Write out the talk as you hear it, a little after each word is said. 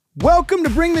Welcome to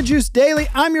Bring the Juice Daily.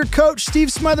 I'm your coach, Steve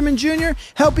Smotherman Jr.,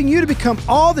 helping you to become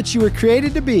all that you were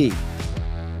created to be.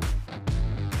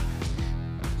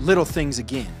 Little things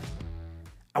again.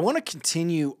 I want to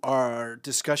continue our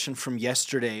discussion from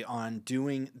yesterday on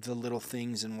doing the little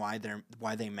things and why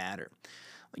they matter.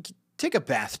 Like, take a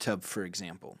bathtub, for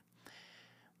example.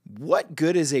 What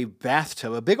good is a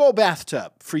bathtub, a big old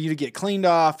bathtub, for you to get cleaned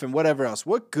off and whatever else?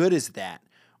 What good is that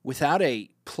without a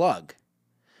plug?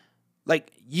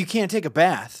 Like, you can't take a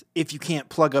bath if you can't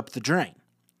plug up the drain.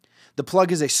 The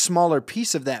plug is a smaller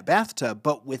piece of that bathtub,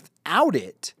 but without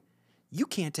it, you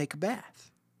can't take a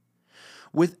bath.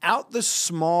 Without the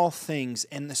small things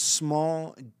and the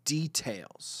small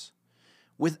details,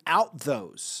 without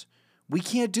those, we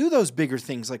can't do those bigger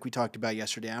things like we talked about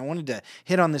yesterday. I wanted to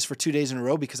hit on this for 2 days in a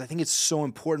row because I think it's so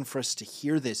important for us to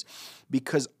hear this,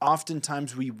 because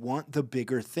oftentimes we want the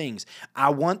bigger things.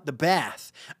 I want the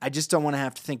bath. I just don't want to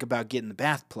have to think about getting the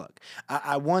bath plug.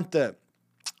 I want the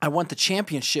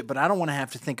championship, but I don't want to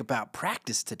have to think about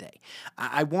practice today.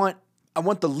 I want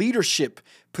the leadership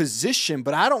position,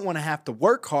 but I don't want to have to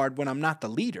work hard when I'm not the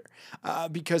leader.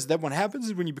 Because then what happens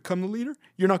is when you become the leader,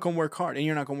 you're not going to work hard, and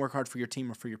you're not going to work hard for your team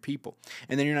or for your people.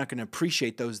 And then you're not going to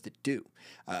appreciate those that do.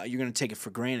 You're going to take it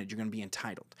for granted. You're going to be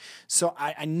entitled. So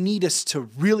I need us to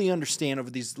really understand over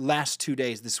these last 2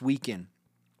 days, this weekend,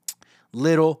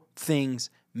 little things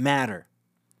matter.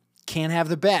 Can't have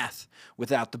the bath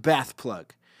without the bath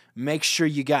plug. Make sure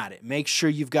you got it. Make sure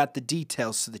you've got the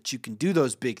details so that you can do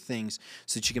those big things,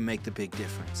 so that you can make the big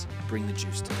difference. Bring the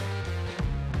juice today.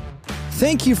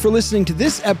 Thank you for listening to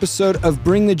this episode of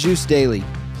Bring the Juice Daily.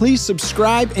 Please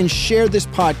subscribe and share this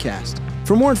podcast.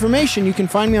 For more information, you can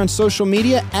find me on social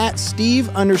media at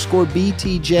Steve_BTJ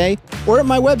or at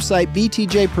my website,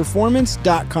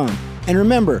 btjperformance.com. And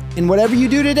remember, in whatever you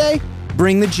do today,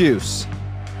 bring the juice.